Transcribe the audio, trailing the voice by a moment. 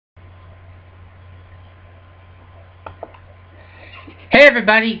Hey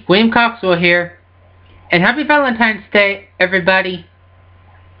everybody, William Coxwell here, and happy Valentine's Day, everybody.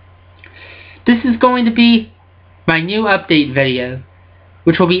 This is going to be my new update video,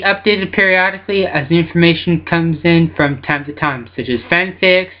 which will be updated periodically as the information comes in from time to time, such as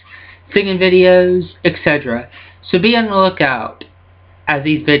fanfics, singing videos, etc. So be on the lookout as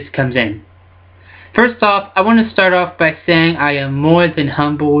these vids comes in. First off, I want to start off by saying I am more than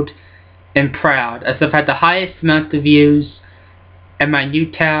humbled and proud, as I've had the highest amount of views in my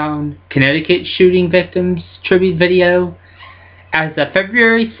Newtown, Connecticut shooting victims tribute video. As of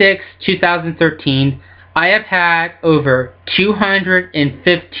February 6, 2013, I have had over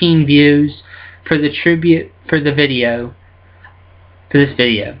 215 views for the tribute for this video.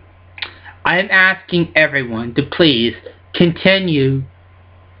 I am asking everyone to please continue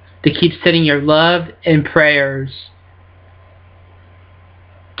to keep sending your love and prayers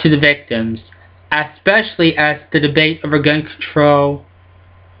to the victims, especially as the debate over gun control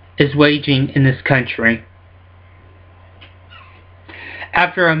is waging in this country.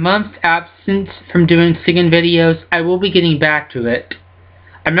 After a month's absence from doing singing videos, I will be getting back to it.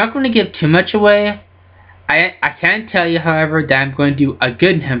 I'm not going to give too much away. I can tell you, however, that I'm going to do a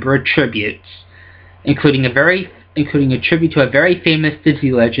good number of tributes, including a tribute to a very famous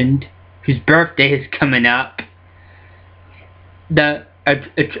Disney legend whose birthday is coming up. A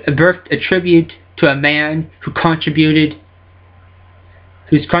tribute to a man whose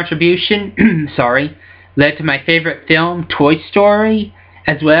contribution led to my favorite film, Toy Story,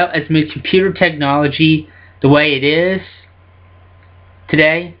 as well as made computer technology the way it is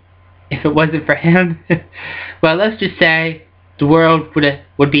today. If it wasn't for him, well, let's just say the world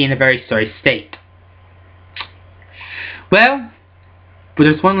would be in a very sorry state. Well, but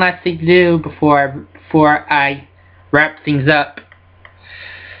there's one last thing to do before I wrap things up.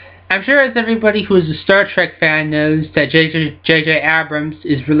 I'm sure as everybody who is a Star Trek fan knows that J.J. Abrams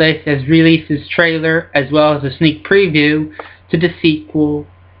has released his trailer as well as a sneak preview to the sequel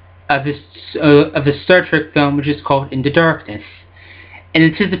of his Star Trek film, which is called Into Darkness. In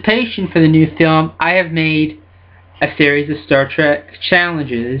anticipation for the new film, I have made a series of Star Trek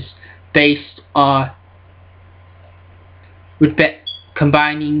challenges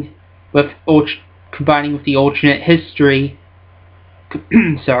combining with the alternate history.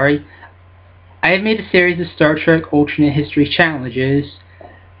 I have made a series of Star Trek alternate history challenges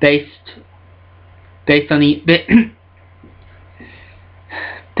based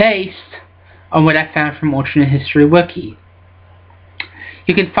on what I found from Alternate History Wiki.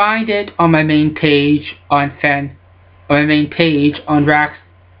 You can find it on my main page on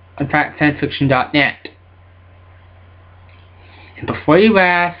fanfiction.net. And before you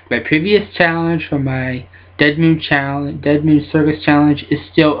ask, my previous challenge for my Dead Moon Circus Challenge is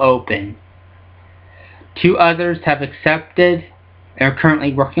still open. 2 others have accepted and are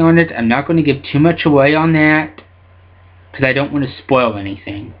currently working on it. I'm not going to give too much away on that because I don't want to spoil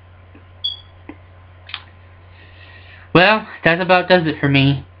anything. Well, that about does it for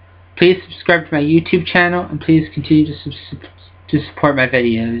me. Please subscribe to my YouTube channel and please continue to support my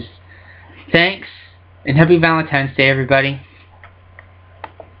videos. Thanks, and happy Valentine's Day, everybody.